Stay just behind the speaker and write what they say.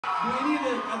Do any of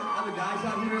the other guys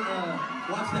out here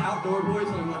watch the Outdoor Boys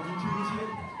on like YouTube and shit?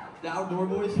 The Outdoor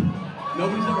Boys?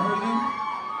 Nobody's ever heard of them?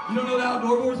 You don't know the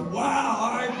Outdoor Boys? Wow,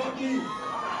 alright, fuck you. Oh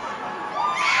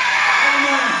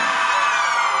man.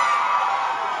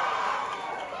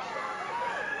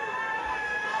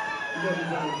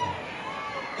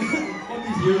 Fuck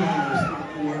these ear hangers.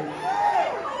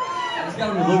 I just got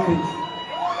them to look good.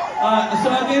 So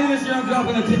at the end of this year I'm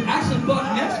dropping actually fuck,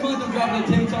 next month I'm dropping a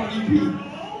 10-song EP.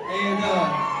 And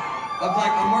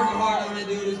I'm working hard on it,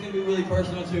 dude. It's gonna be really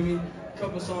personal to me. A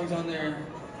couple songs on there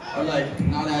are like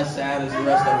not as sad as the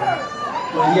rest of them.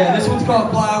 But yeah, this one's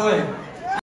called Fly Away.